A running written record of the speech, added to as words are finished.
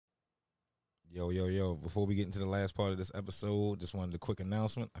Yo. Before we get into the last part of this episode, just wanted a quick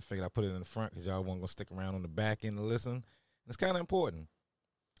announcement. I figured I'd put it in the front because y'all weren't going to stick around on the back end to listen. And it's kind of important.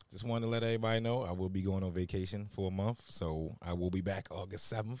 Just wanted to let everybody know I will be going on vacation for a month, so I will be back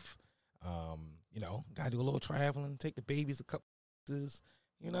August 7th. Got to do a little traveling, take the babies a couple places,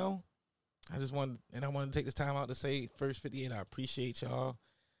 I wanted to take this time out to say, First 58, I appreciate y'all.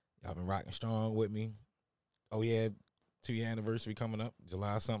 Y'all been rocking strong with me. Oh, yeah, 2-year anniversary coming up,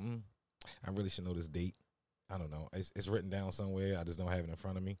 July something. I really should know this date. I don't know. It's written down somewhere. I just don't have it in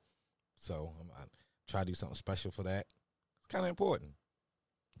front of me. So I try to do something special for that. It's kind of important.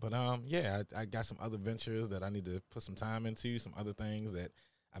 But, I got some other ventures that I need to put some time into, some other things that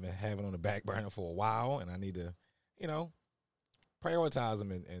I've been having on the back burner for a while, and I need to, prioritize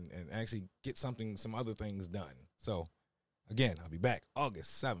them and actually get some other things done. So, again, I'll be back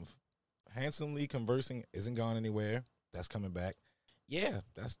August 7th. Handsomely Conversing isn't going anywhere. That's coming back. Yeah,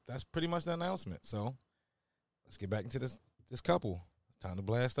 that's pretty much the announcement. So, let's get back into this couple. Time to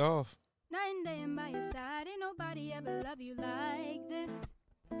blast off. Night and day and by your side, ain't nobody ever love you like this.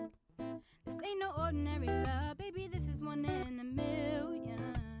 This ain't no ordinary love, baby, this is one in a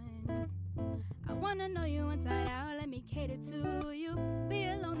million. I wanna know you inside out, let me cater to you. Be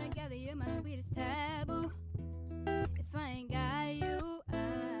alone together, you're my sweetest taboo. If I ain't got you,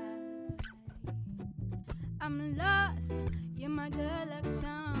 I'm lost. You're my good luck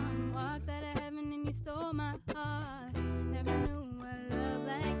charm. Walked out of heaven and you stole my heart. Never knew a love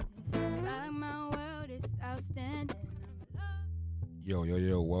like this. Rock my world, it's outstanding.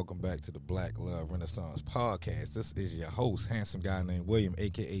 Yo, welcome back to the Black Love Renaissance Podcast. This is your host, handsome guy named William,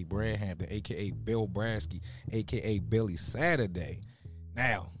 a.k.a. Brad Hampton, a.k.a. Bill Brasky, a.k.a. Billy Saturday.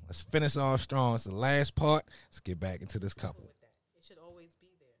 Now, let's finish off strong. It's the last part. Let's get back into this couple. With that. It should always be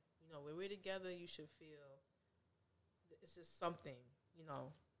there. When we're together, you should feel it's just something,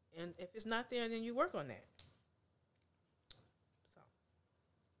 And if it's not there, then you work on that. So.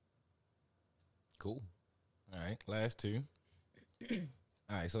 Cool. All right, last two.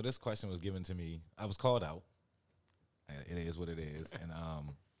 All right, so this question was given to me. I was called out. It is what it is. And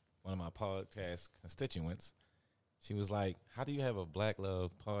one of my podcast constituents, she was like, how do you have a Black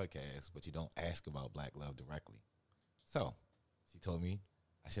Love podcast, but you don't ask about Black Love directly? So she told me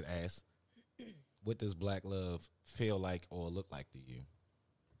I should ask, what does Black Love feel like or look like to you?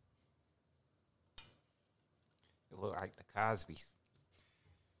 It look like the Cosbys.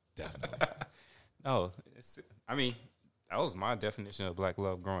 Definitely. No, that was my definition of Black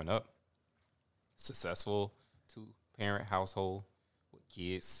love growing up. Successful 2-parent household with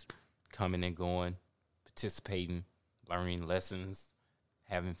kids coming and going, participating, learning lessons,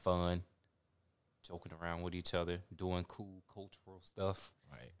 having fun, joking around with each other, doing cool cultural stuff.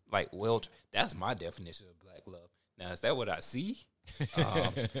 Right. That's my definition of Black love. Now, is that what I see?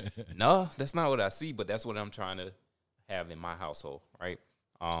 No, that's not what I see, but that's what I'm trying to have in my household, right?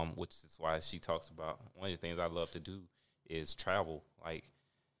 Which is why she talks about one of the things I love to do is travel. Like,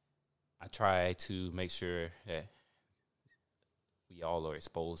 I try to make sure that we all are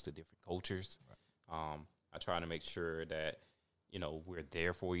exposed to different cultures. Right. I try to make sure that, we're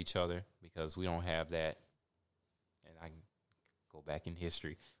there for each other because we don't have that. And I can go back in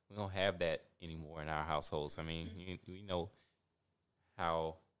history. We don't have that anymore in our households. I mean, we know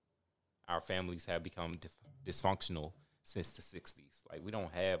how our families have become dysfunctional since the 60s. Like, we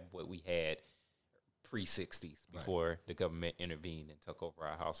don't have what we had pre-60s before the government intervened and took over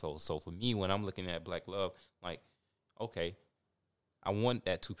our household. So for me, when I'm looking at Black love, like, okay, I want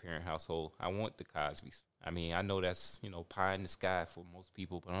that 2-parent household. I want the Cosbys. I mean, I know that's, pie in the sky for most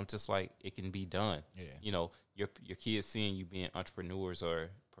people, but I'm just like, it can be done. Yeah. Your kids seeing you being entrepreneurs or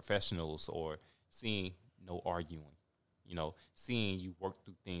professionals, or seeing no arguing, seeing you work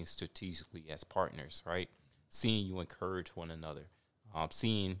through things strategically as partners, right? Seeing you encourage one another,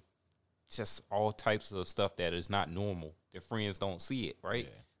 seeing just all types of stuff that is not normal. Their friends don't see it, right?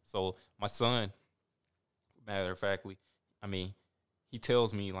 Yeah. So my son, matter of factly, he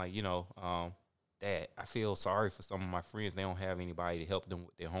tells me, like, Dad, I feel sorry for some of my friends. They don't have anybody to help them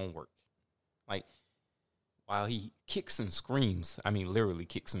with their homework. Like, while he kicks and screams, literally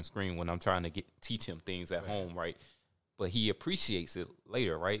kicks and screams when I'm trying to teach him things at home, right? But he appreciates it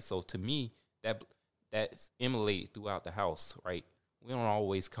later, right? So to me, that's emulated throughout the house, right? We don't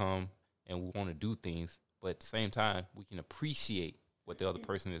always come and we want to do things, but at the same time, we can appreciate what the other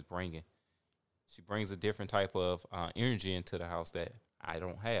person is bringing. She brings a different type of energy into the house that I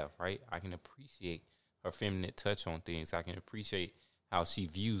don't have, right? I can appreciate her feminine touch on things. I can appreciate how she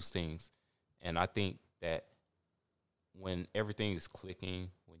views things. And I think that when everything is clicking,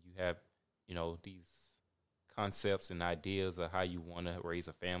 when you have, these concepts and ideas of how you want to raise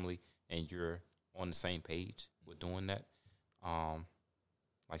a family, and you're on the same page with doing that.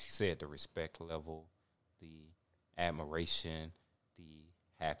 Like she said, the respect level, the admiration, the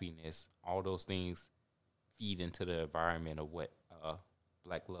happiness, all those things feed into the environment of what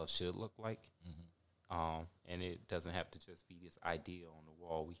black love should look like. And it doesn't have to just be this idea on the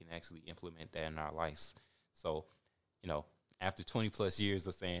wall. We can actually implement that in our lives. So, after 20 plus years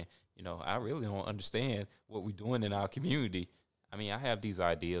of saying, I really don't understand what we're doing in our community. I mean, I have these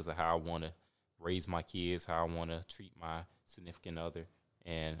ideas of how I want to raise my kids, how I want to treat my significant other.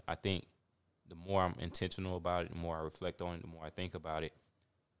 And I think the more I'm intentional about it, the more I reflect on it, the more I think about it,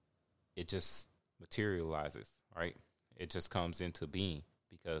 it just materializes, right? It just comes into being,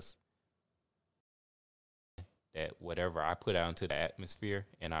 because that whatever I put out into the atmosphere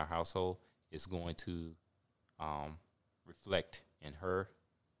in our household is going to reflect in her.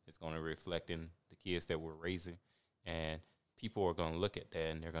 It's going to reflect in the kids that we're raising. And people are going to look at that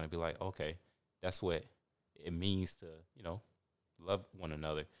and they're going to be like, okay, that's what it means to, love one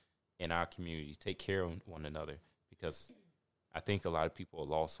another in our community, take care of one another. Because I think a lot of people are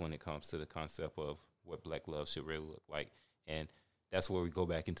lost when it comes to the concept of what black love should really look like. And that's where we go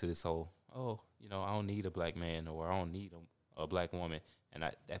back into this whole, I don't need a black man, or I don't need a black woman. And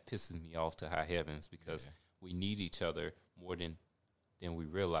that pisses me off to high heavens, because we need each other more than we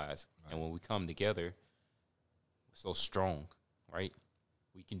realize. Right. And when we come together, we're so strong, right?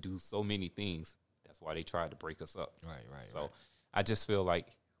 We can do so many things. That's why they tried to break us up. Right. So I just feel like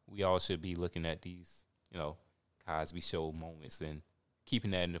we all should be looking at these, Cosby Show moments and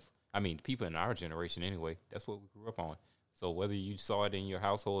keeping that in people in our generation anyway, that's what we grew up on. So whether you saw it in your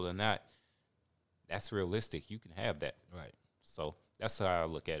household or not, that's realistic. You can have that. Right. So that's how I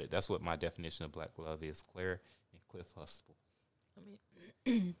look at it. That's what my definition of black love is, Claire and Cliff Huxtable. I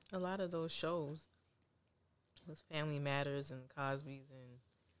mean, a lot of those shows, those Family Matters and Cosby's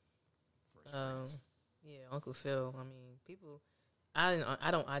and Uncle Phil. I mean, people,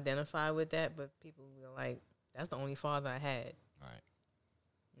 I don't identify with that, but people are like, that's the only father I had. Right.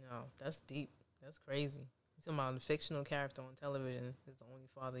 That's deep. That's crazy. You're talking about a fictional character on television is the only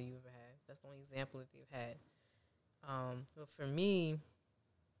father you ever had. That's the only example that they've had. But for me,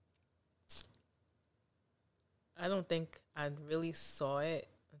 I don't think I really saw it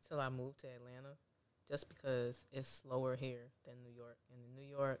until I moved to Atlanta, just because it's slower here than New York. And in New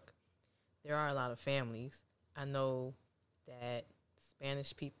York, there are a lot of families. I know that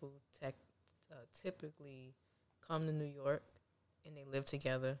Spanish people typically come to New York and they live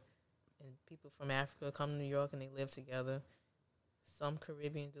together. And people from Africa come to New York and they live together. Some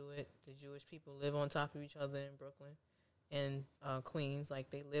Caribbean do it. The Jewish people live on top of each other in Brooklyn and Queens.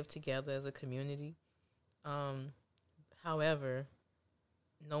 Like, they live together as a community. However,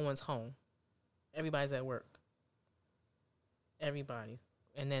 no one's home. Everybody's at work. Everybody.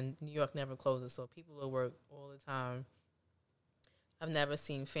 And then New York never closes, so people will work all the time. I've never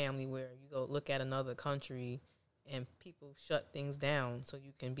seen family where you go look at another country and people shut things down so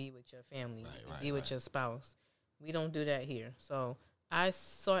you can be with your family, be with your spouse. We don't do that here. So I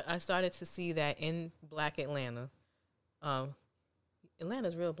started to see that in Black Atlanta.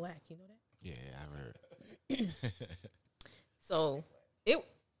 Atlanta's real black, you know that? Yeah, I've heard. So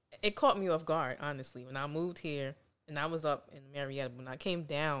it caught me off guard, honestly, when I moved here and I was up in Marietta. When I came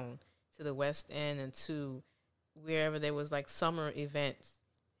down to the West End and to wherever there was like summer events,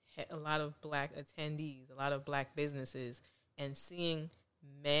 a lot of black attendees, a lot of black businesses, and seeing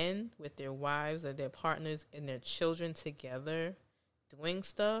men with their wives or their partners and their children together doing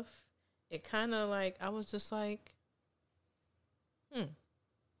stuff, it kind of like, I was just like,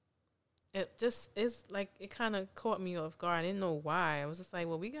 It just is like, it kind of caught me off guard. I didn't know why. I was just like,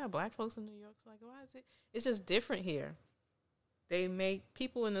 well, we got black folks in New York. So like, why is it? It's just different here. They make,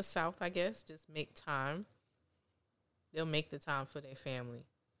 people in the South, I guess, just make time. They'll make the time for their family.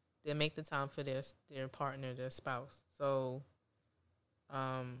 They'll make the time for their partner, their spouse. So,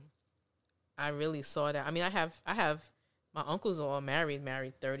 I really saw that. I mean, I have my uncles are all married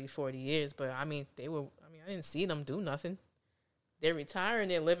 30, 40 years, but I didn't see them do nothing. They're retired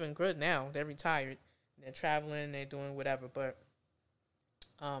and they're living good now. They're retired. They're traveling. They're doing whatever. But,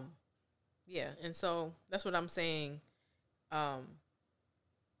 yeah. And so that's what I'm saying. My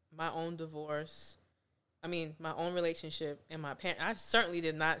own divorce, my own relationship and my parents, I certainly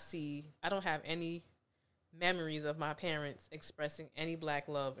did not see, I don't have any memories of my parents expressing any black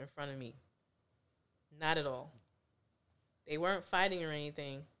love in front of me. Not at all. They weren't fighting or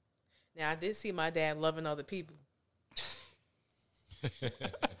anything. Now, I did see my dad loving other people.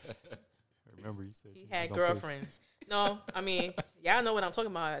 Remember, you said he had girlfriends. No, y'all know what I'm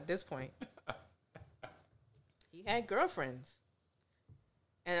talking about at this point. He had girlfriends.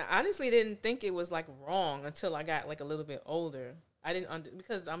 And I honestly didn't think it was like wrong until I got like a little bit older. I didn't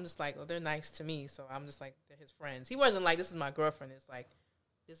because I'm just like, oh, they're nice to me, so I'm just like, they're his friends. He wasn't like, this is my girlfriend. It's like,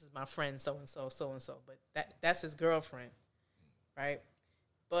 this is my friend, so and so, so and so. But that's his girlfriend, right?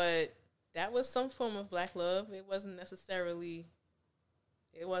 But that was some form of black love. It wasn't necessarily.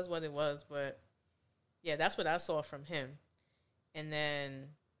 It was what it was, but yeah, that's what I saw from him. And then,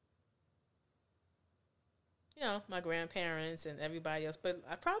 you know, my grandparents and everybody else. But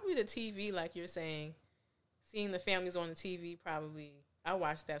probably the TV, like you're saying, seeing the families on the TV, probably, I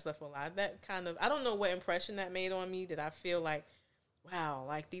watched that stuff a lot. That kind of, I don't know what impression that made on me, that I feel like, wow,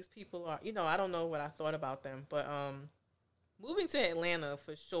 like these people are, you know, I don't know what I thought about them. But moving to Atlanta,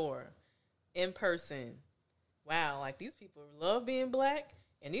 for sure, in person, wow, like these people love being black,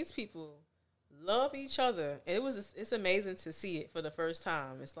 and these people love each other. And it's amazing to see it for the first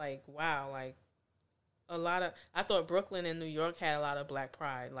time. It's like, wow, like a lot of, I thought Brooklyn and New York had a lot of black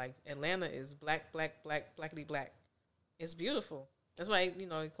pride. Like Atlanta is black, blackity black. It's beautiful. That's why, you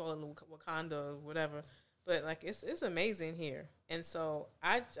know, they call it Wakanda or whatever. But like it's amazing here. And so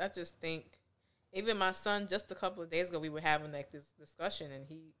I just think, even my son, just a couple of days ago, we were having like this discussion, and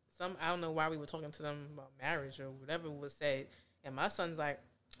I don't know why we were talking to them about marriage or whatever was said, and my son's like,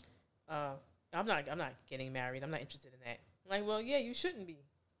 I'm not getting married. I'm not interested in that. I'm like, well, yeah, you shouldn't be.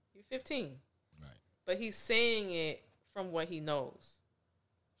 You're 15. Right. But he's saying it from what he knows.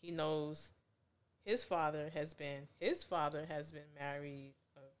 He knows his father has been married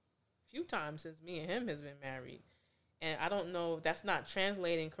a few times since me and him has been married. And I don't know, that's not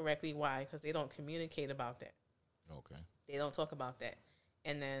translating correctly. Why? Because they don't communicate about that. Okay. They don't talk about that.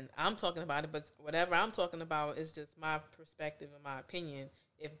 And then I'm talking about it, but whatever I'm talking about is just my perspective and my opinion.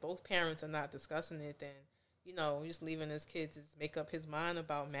 If both parents are not discussing it, then, you know, we're just leaving this kid to make up his mind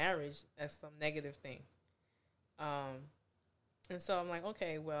about marriage as some negative thing. And so I'm like,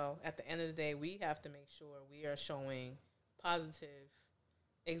 okay, well, at the end of the day, we have to make sure we are showing positive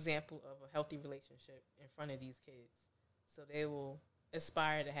example of a healthy relationship in front of these kids, so they will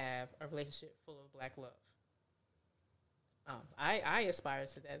aspire to have a relationship full of black love. I aspire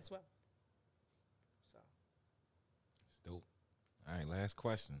to that as well. So, It's dope. All right, last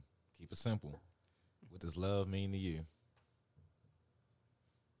question. Keep it simple. What does love mean to you?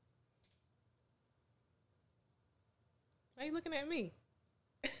 why are you looking at me?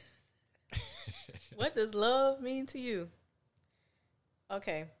 What does love mean to you?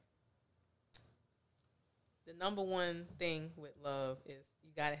 Okay. The number one thing with love is you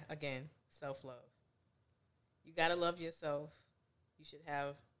got to, again, self-love. You got to love yourself. You should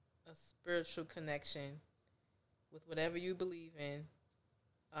have a spiritual connection with whatever you believe in.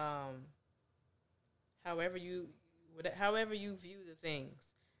 However you view the things.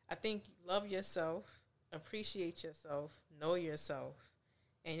 I think love yourself, appreciate yourself, know yourself,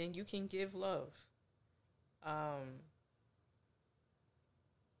 and then you can give love. I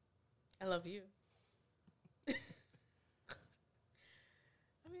love you.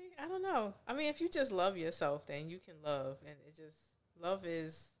 I don't know. I mean, if you just love yourself, then you can love, and love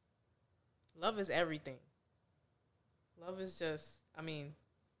is everything. Love is just, I mean,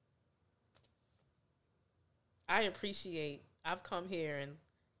 I've come here and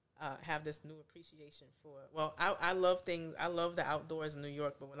have this new appreciation for, well, I love things, I love the outdoors in New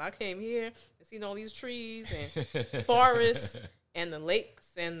York, but when I came here and seen all these trees and forests and the lakes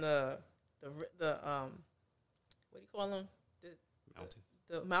and the what do you call them? Mountains.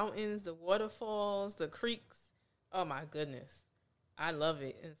 The mountains, the waterfalls, the creeks. Oh my goodness, I love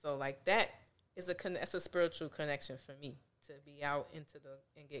it. And so like that's a spiritual connection for me, to be out and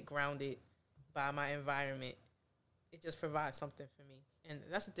get grounded by my environment. It just provides something for me, and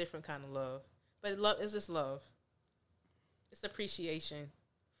that's a different kind of love. But love is just love. It's appreciation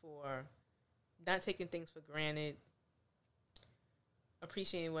for not taking things for granted,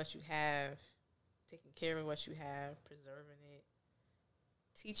 appreciating what you have, taking care of what you have, preserving it,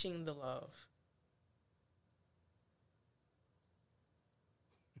 teaching the love.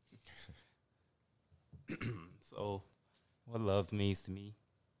 So, what love means to me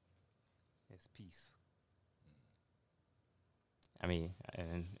is peace. I mean,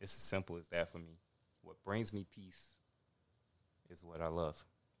 and it's as simple as that for me. What brings me peace is what I love.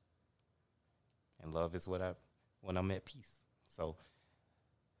 And love is when I'm at peace. So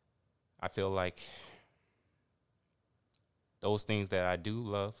I feel like those things that I do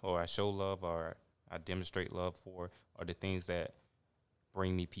love, or I show love, or I demonstrate love for, are the things that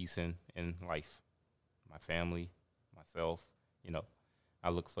bring me peace in life. My family, myself, I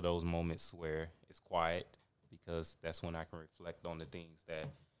look for those moments where it's quiet, because that's when I can reflect on the things that,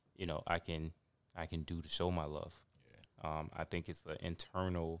 I can do to show my love. I think it's the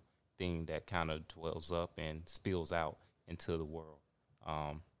internal thing that kind of dwells up and spills out into the world.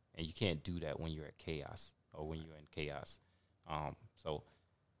 And you can't do that when you're at chaos or when you're in chaos. So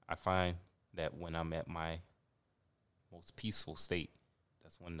I find that when I'm at my most peaceful state,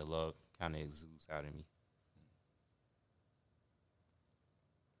 that's when the love kind of exudes out of me.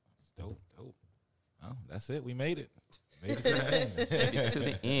 Dope. Oh, that's it. We made it. Made it to the end. Made it to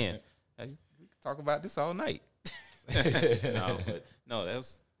the end. We can talk about this all night. No, that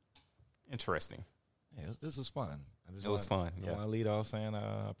was interesting. Yeah, this was fun. It was fun. I Yeah, want to lead off saying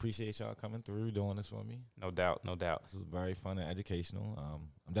I appreciate y'all coming through, doing this for me. no doubt. This was very fun and educational. I'm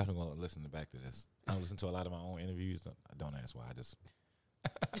definitely going to listen back to this. I listen to a lot of my own interviews. Don't ask why. I just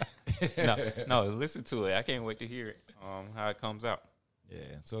no, listen to it. I can't wait to hear it. How it comes out.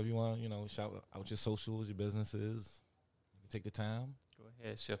 yeah. So if you want, shout out your socials, your businesses, you can take the time. Go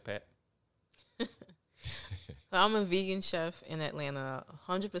ahead, Chef Pat. I'm a vegan chef in Atlanta,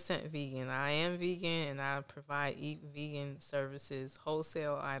 100% vegan. I am vegan, and I provide vegan services,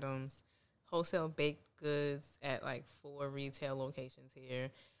 wholesale items, wholesale baked goods at like 4 retail locations here.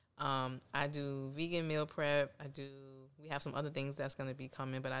 I do vegan meal prep. We have some other things that's going to be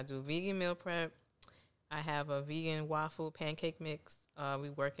coming, but I do vegan meal prep. I have a vegan waffle pancake mix.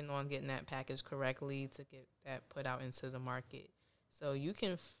 We're working on getting that packaged correctly to get that put out into the market. So you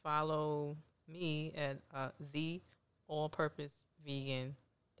can follow me at The All Purpose Vegan.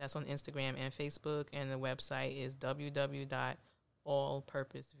 That's on Instagram and Facebook, and the website is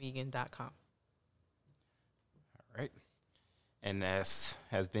www.allpurposevegan.com. All right. And as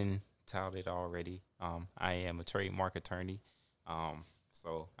has been touted already, I am a trademark attorney.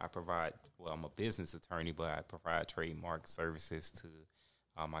 So I I'm a business attorney, but I provide trademark services to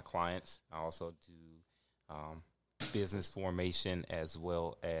my clients. I also do business formation as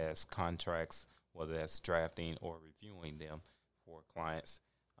well as contracts, whether that's drafting or reviewing them for clients.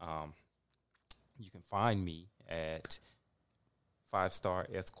 You can find me at 5-Star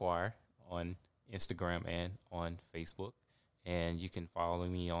Esquire on Instagram and on Facebook. And you can follow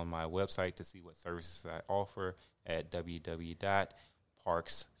me on my website to see what services I offer at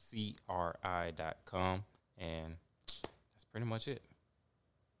www.parkscri.com. And that's pretty much it.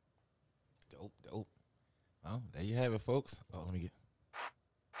 Dope. Well, there you have it, folks. Oh, let me get.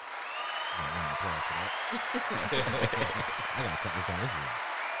 Applause for that. I gotta cut this down. This is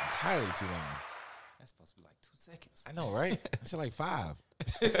entirely too long. That's supposed to be like 2 seconds. I know, right? I should like 5.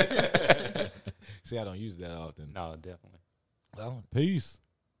 See, I don't use that often. No, definitely. Well, peace.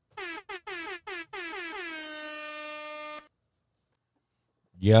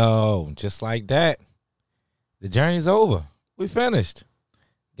 Yo, just like that, the journey's over. We finished.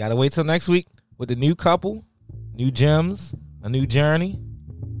 Gotta wait till next week with the new couple, new gems, a new journey,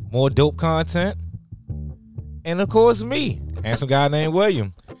 more dope content, and of course me, handsome guy named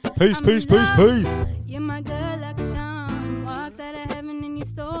William. Peace.